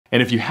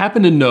And if you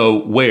happen to know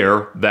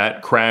where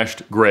that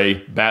crashed gray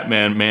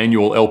Batman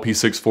manual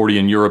LP640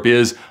 in Europe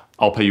is,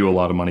 I'll pay you a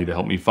lot of money to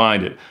help me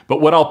find it.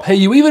 But what I'll pay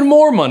you even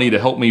more money to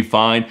help me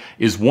find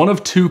is one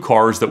of two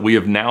cars that we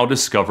have now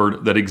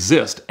discovered that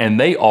exist, and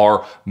they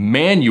are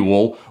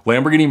manual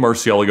Lamborghini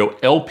Murcielago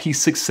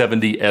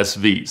LP670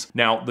 SVs.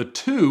 Now, the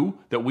two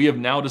that we have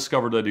now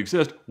discovered that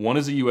exist, one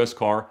is a US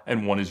car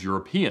and one is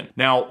European.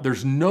 Now,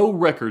 there's no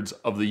records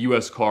of the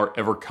US car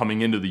ever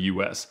coming into the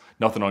US.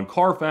 Nothing on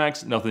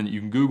Carfax, nothing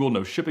you can Google,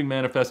 no shipping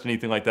manifest,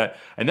 anything like that.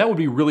 And that would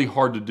be really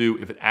hard to do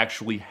if it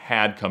actually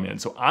had come in.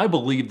 So I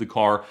believe the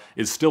car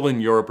is still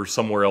in Europe or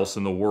somewhere else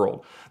in the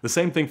world. The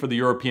same thing for the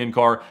European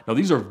car. Now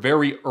these are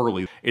very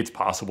early. It's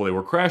possible they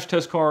were crash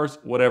test cars,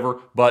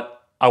 whatever,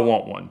 but I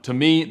want one. To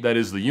me, that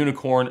is the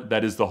unicorn,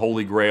 that is the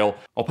holy grail.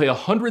 I'll pay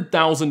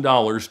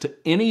 $100,000 to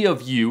any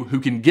of you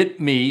who can get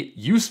me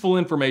useful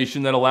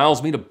information that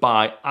allows me to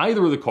buy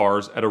either of the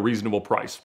cars at a reasonable price.